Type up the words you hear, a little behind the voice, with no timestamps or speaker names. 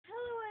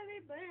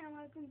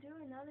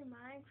another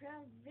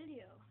Minecraft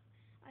video.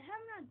 I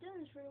have not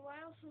done this for a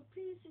while, so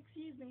please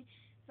excuse me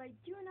if I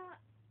do not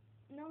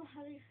know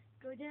how to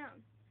go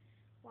down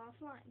while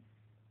flying.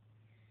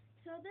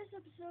 So this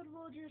episode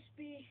will just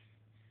be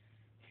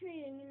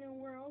creating a new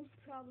world,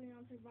 probably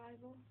on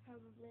survival,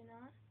 probably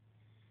not.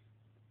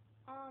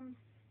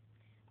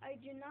 I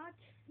do not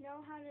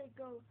know how to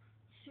go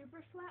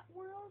super flat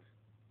world,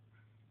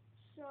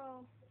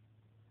 so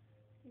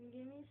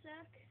give me a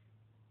sec,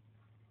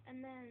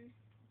 and then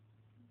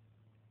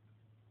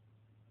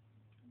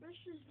let's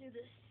just do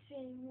the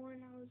same one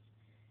I was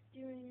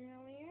doing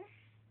earlier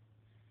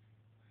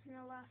in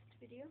the last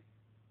video.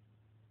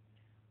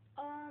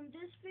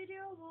 This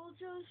video will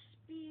just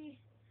be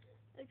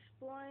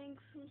exploring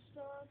some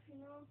stuff,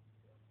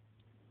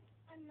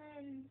 and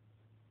then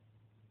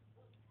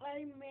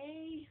I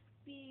may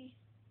be,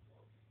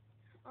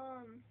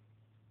 oh,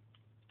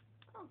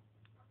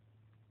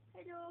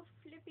 hello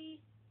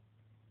Flippy,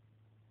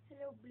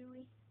 hello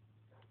Bluey,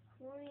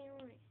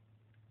 wait.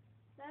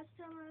 Last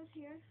time I was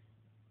here,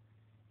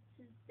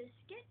 this is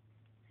Biscuit.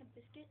 Hi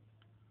Biscuit.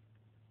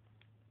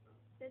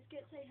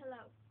 Biscuit, say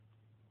hello.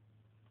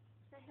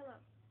 Say hello.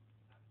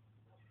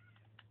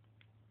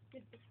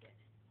 Good Biscuit.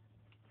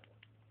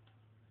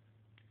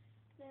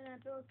 Then I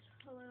built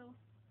a little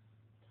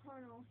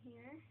tunnel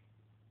here.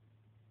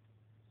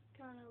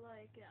 Kind of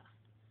like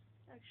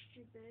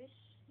extra base,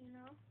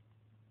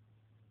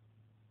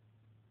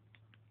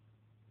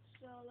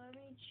 So let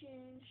me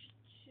change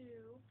to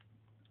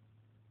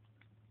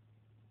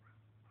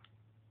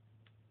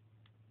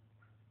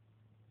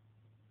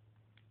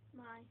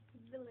my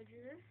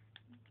villager,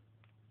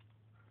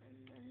 and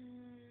then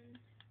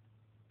let's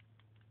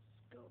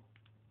go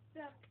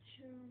back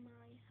to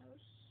my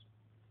house.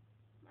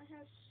 My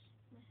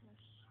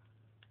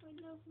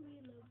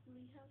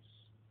lovely house.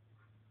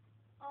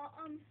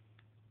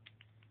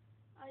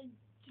 I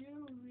do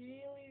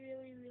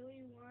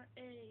really want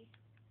a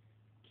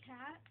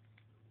cat,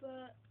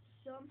 but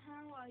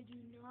somehow I do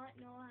not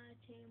know how to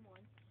tame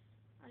one.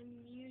 I'm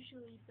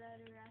usually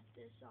better at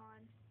this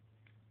on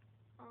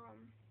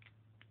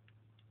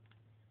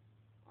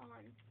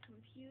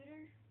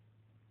computer,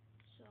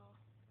 so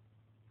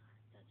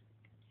that's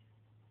good.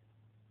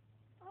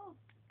 Oh,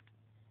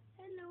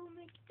 hello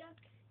McDuck.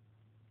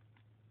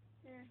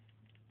 There,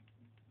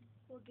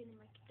 we'll get a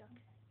McDuck.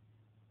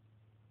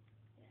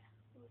 Yeah,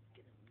 we'll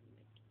get a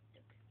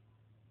McDuck.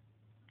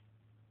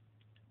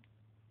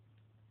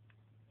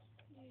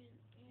 Need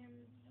an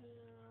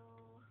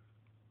anvil.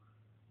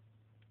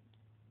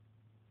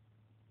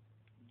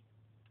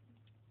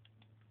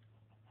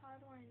 How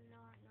do I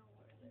not know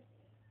where the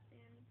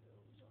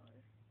anvils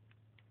are?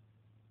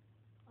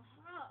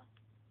 Aha!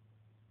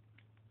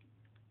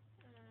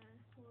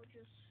 We'll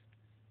just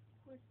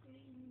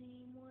quickly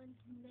name one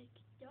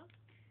McDuck.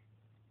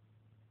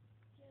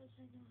 Yes, I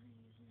know how to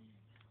use an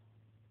anvil.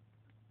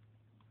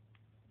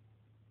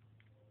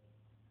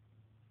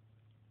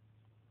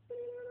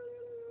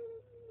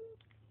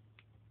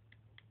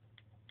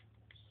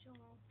 So,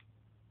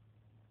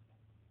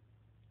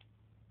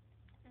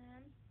 MC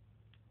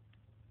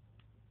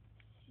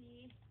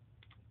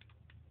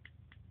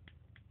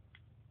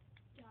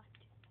dot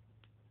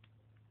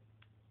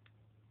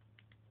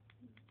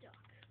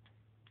duck.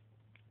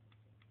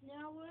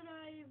 Now what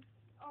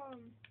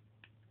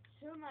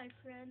some of my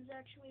friends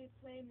actually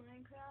play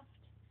Minecraft,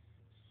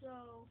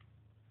 so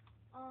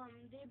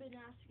they've been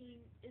asking,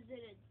 is it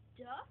a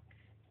duck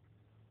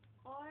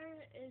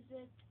or is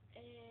it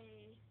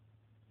a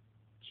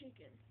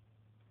chicken?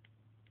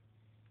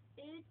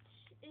 It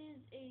is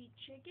a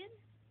chicken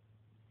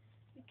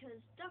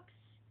because ducks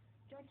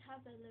don't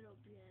have that little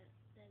red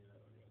thing.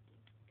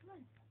 Come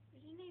on,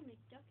 what's your name,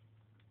 McDuck?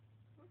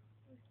 Huh?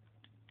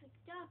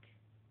 McDuck.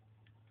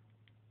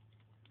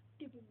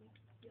 Stupid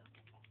McDuck.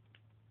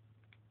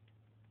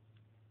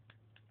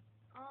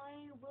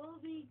 I will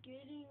be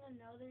getting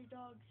another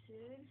dog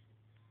soon.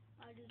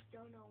 I just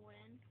don't know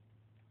when.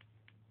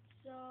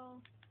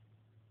 So,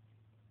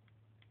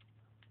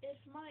 if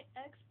my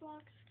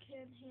Xbox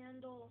can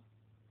handle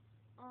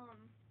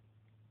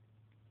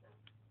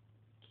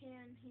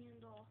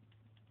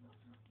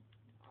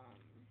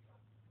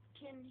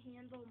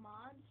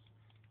mods.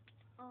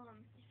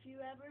 If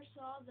you ever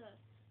saw the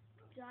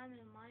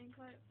Diamond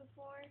Minecart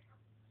before,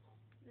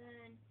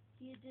 then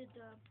he did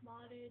the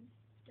modded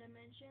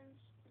dimensions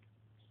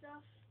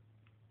stuff.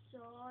 So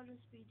I'll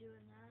just be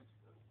doing that.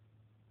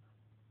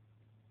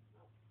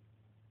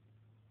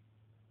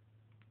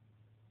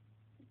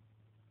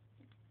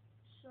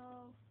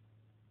 So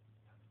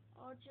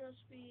I'll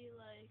just be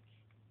like,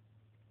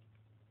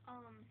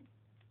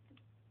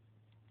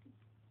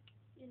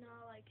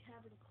 like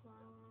having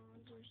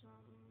clones or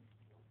something.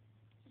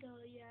 So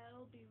yeah,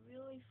 it'll be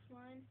really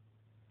fun.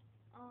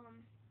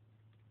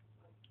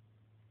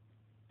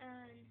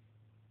 And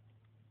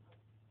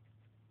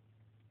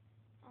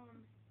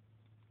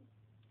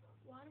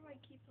why do I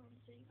keep on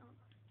saying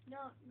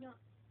no,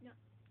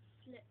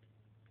 flip.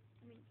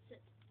 I mean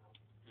sit.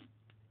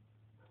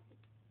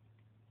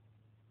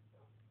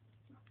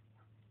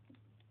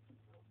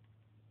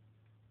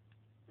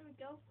 we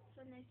go. It's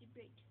a nice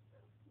break.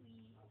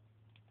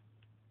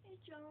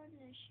 It's all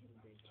nice and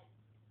great.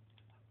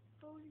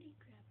 Holy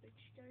crap,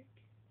 it's dark.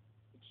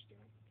 It's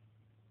dark.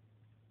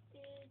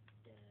 It's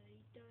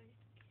dark.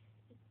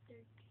 It's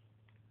dark.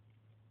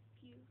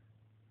 Phew.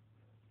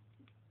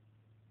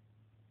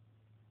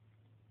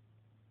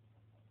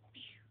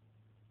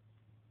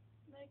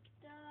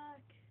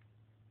 McDuck.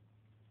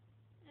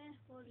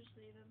 We'll just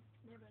leave him.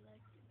 Never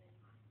liked him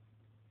anymore.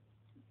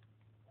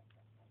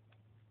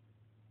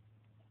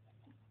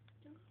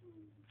 Don't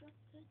drop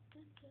that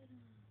dun dun dun.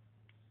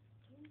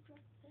 Don't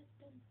drop that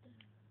dun dun.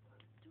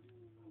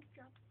 Don't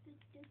drop the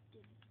dun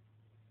dun.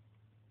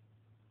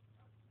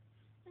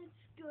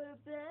 Let's go to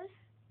bed.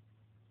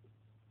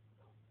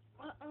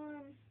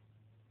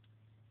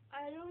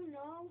 I don't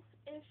know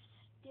if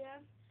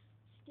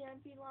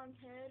Stampy Long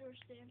Head or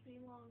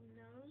Stampy Long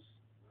Nose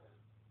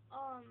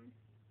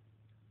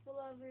will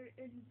ever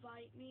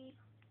invite me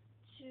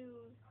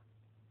to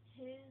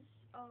his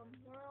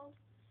world.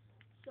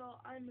 So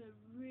I'm a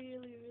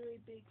really, really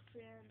big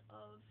fan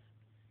of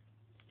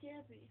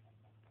Stampy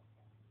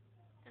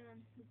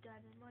and the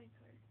Diamond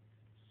Minecart.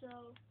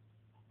 So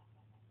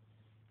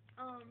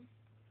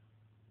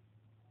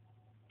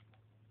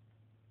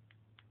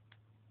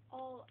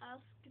I'll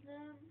ask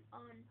them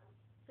on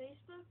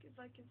Facebook if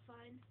I can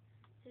find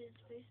his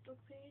Facebook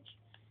page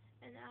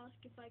and ask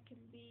if I can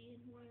be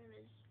in one of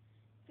his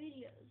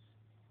videos.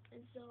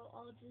 And so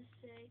I'll just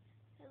say,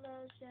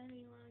 hello,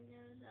 Sammy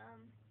Longnose.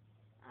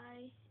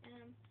 I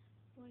am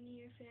one of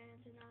your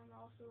fans and I'm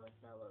also a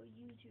fellow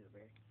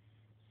YouTuber.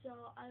 So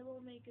I will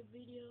make a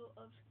video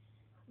of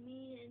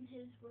me in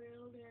his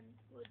world and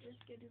we're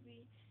just going to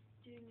be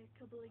doing a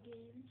couple of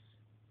games.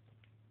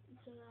 And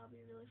so that'll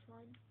be really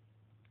fun.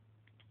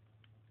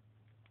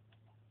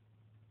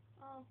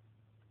 Oh,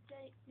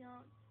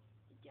 no,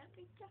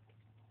 ducky duck.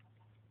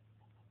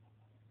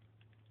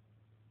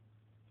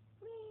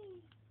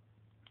 Whee!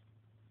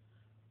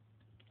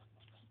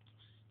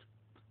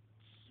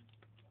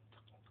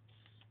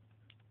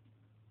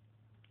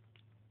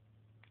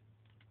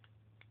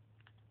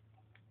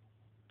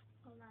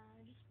 Hold on,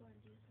 I just want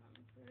to do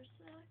something for a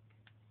sec.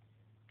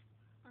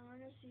 I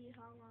want to see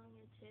how long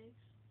it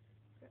takes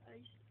for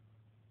ice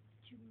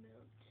to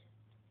melt.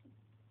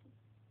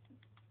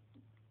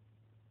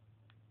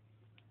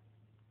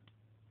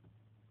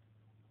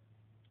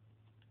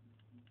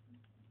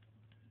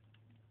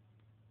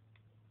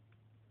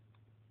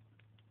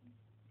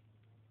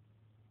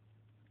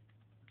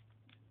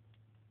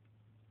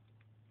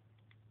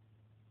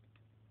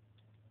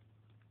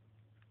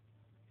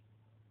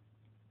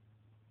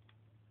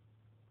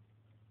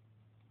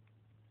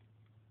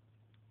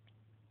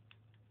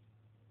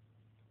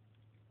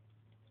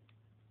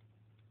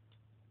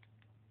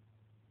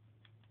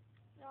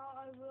 Now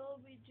I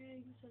will be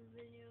doing some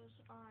videos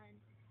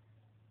on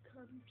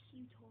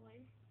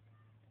computer.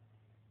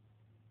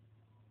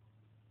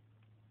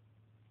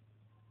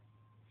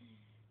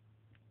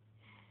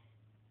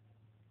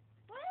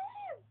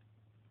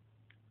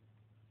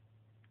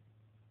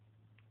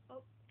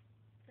 Oh,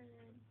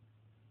 and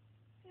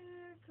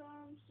here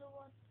comes the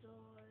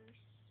waters.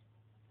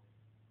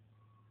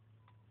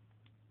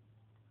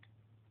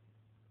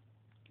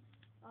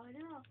 Oh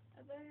no,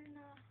 I better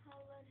not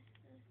let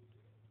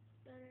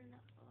better not.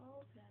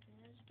 Oh crap,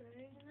 it's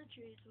burning in the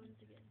trees once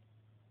again.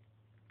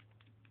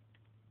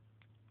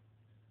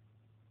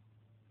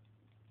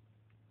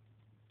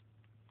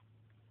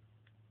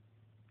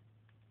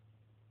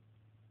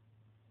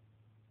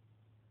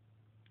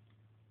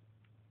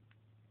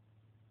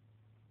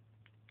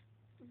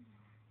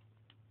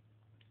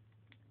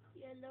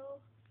 Yellow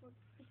for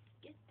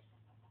biscuit.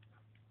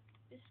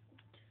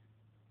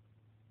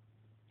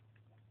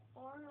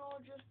 Or I'll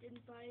just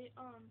invite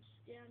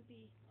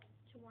Stampy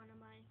to one of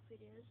my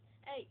videos.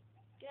 Hey,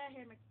 get out of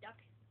here, McDuck.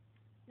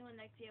 No one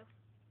likes you.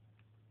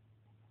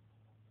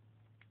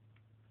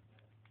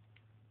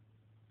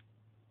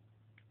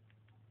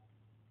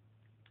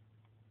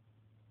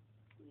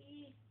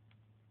 Wee.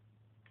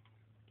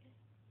 Okay,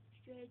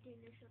 straight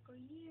in the circle.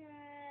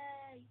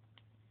 Yay!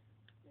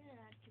 We're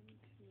not too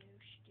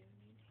close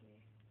down in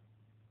here.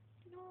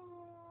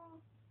 No!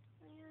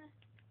 Yeah.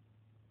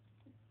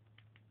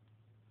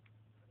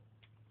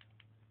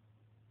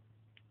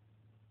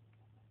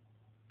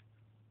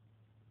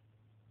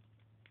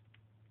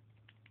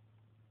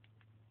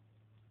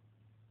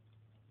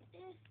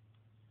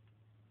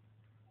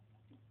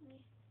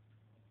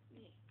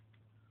 Me.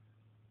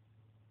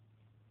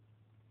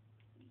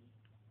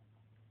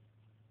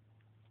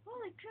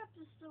 Holy crap,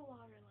 there's still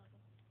water level.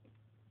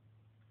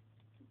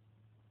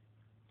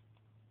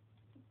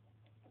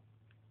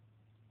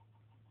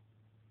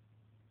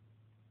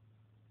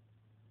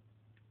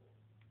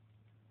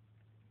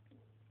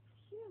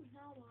 Phew,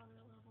 now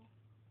water level.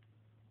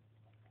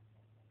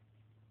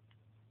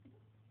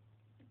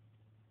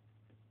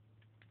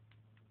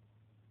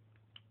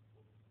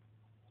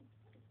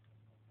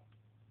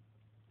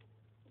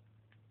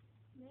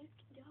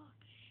 McDuck,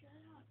 shut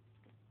up.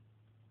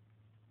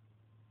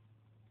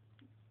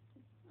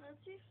 Let's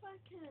see if I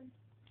can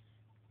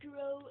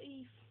grow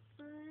a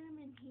fern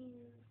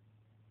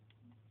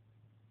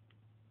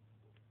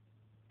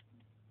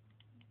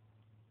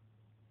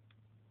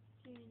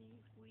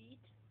Weed.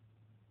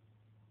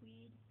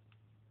 Weed.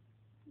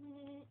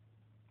 Mm.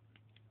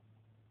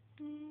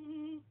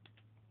 Mm.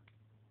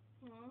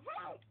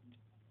 Uh-huh.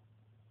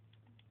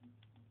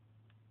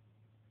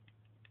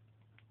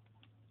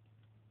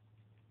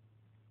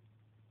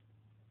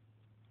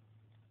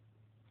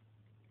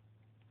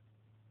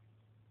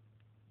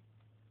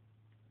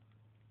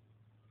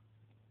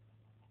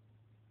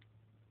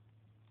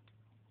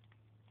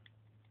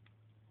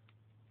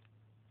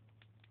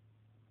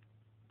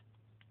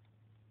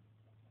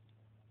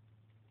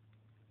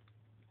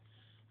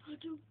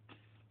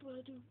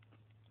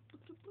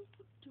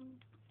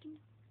 The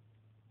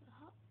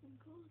hot and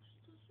cold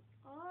stuff.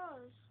 Oh,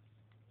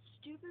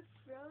 stupid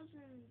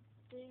frozen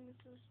thing is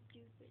so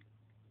stupid.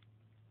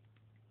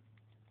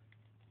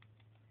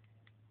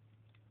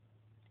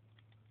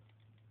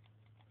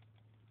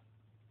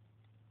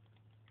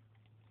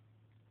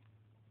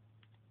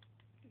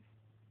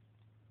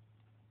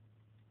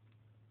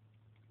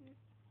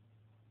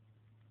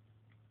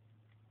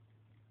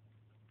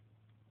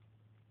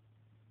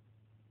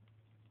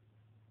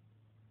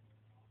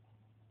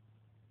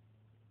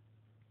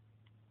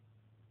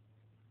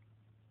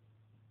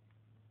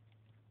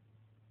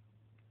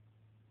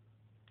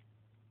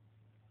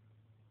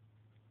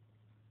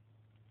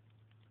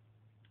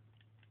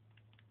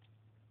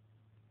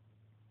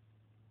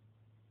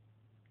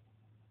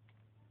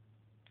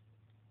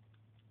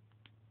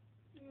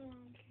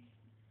 Okay.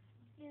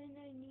 And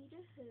I need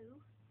a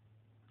hoe.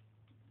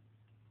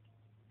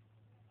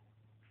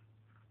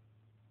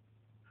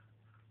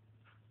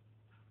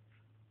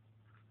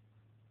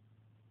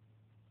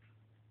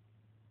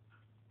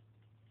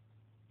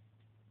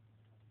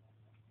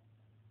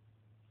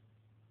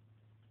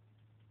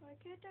 Why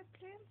can't I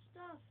plant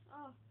stuff?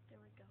 Oh, there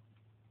we go.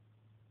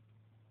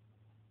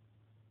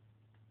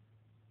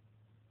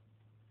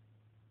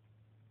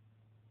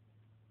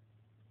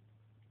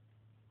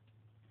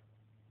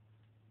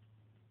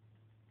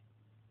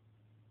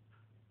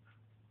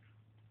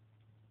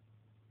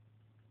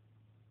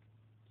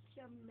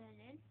 Some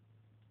melon.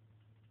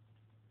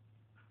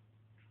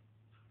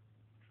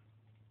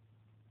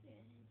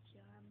 And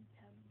some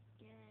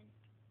pumpkin.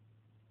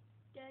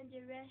 Then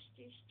the rest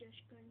is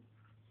just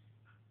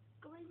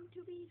going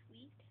to be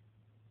sweet.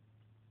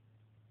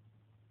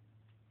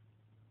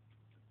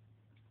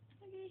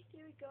 Okay,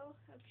 there we go.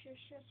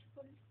 Exercise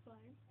for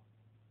fun.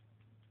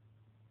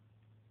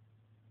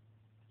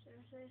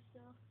 Seriously,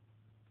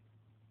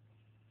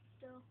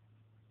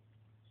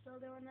 still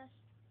doing this?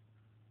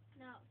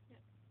 No,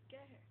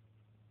 get out here.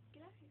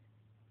 Get out here.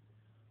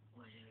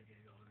 Why did I get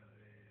out of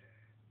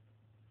here?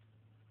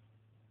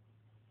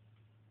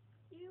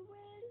 You're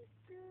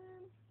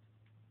welcome.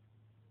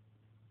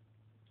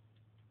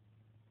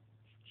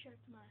 Check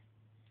my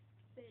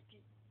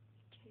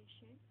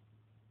vegetation.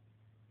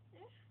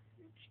 Yeah,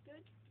 looks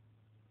good.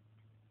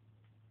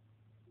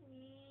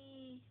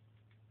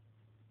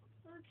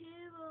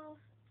 Okay, well,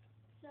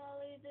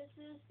 Sally, this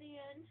is the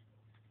end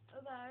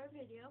of our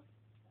video.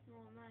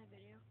 Well, my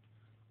video.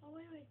 Oh,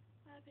 wait, what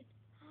happened?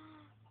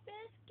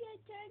 Biscuit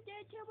turned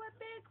into a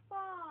big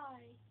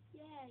boy!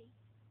 Yay!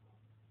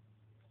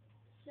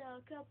 So,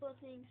 a couple of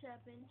things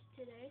happened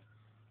today.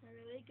 They're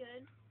really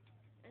good.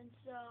 And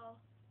so,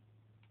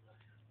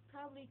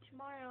 probably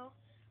tomorrow,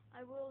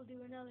 I will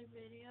do another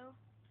video.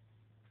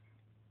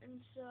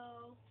 And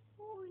so,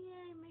 oh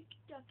yay, make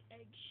duck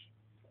eggs.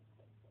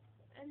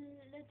 And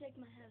let's take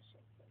my house.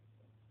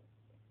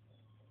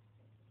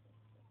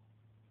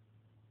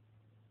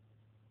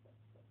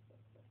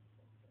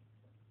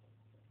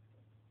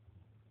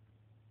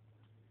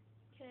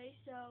 Okay,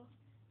 so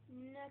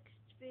next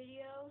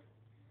video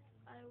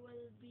I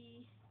will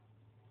be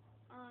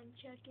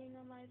checking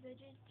on my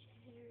vegetation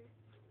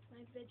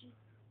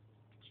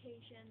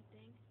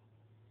thing.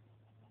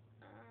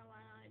 Why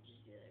don't I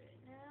just do that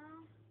right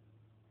now?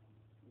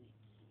 Wheat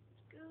seems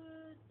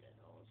good. That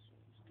all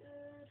seems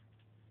good.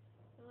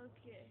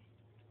 Okay.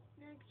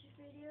 Next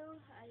video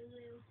I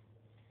will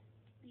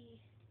be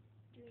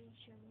doing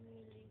some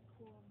really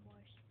cool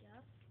more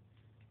stuff.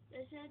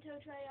 Listen to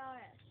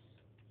TryRS.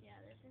 Yeah,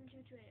 listen to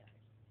TryRS.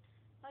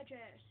 Hi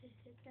TryRS.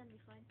 It's gonna be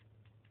fun.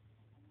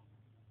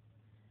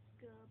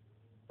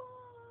 Goodbye.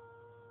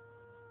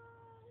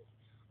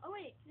 Oh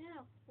wait,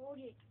 no.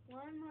 Okay,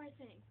 one more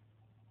thing.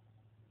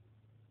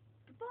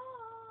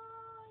 Goodbye.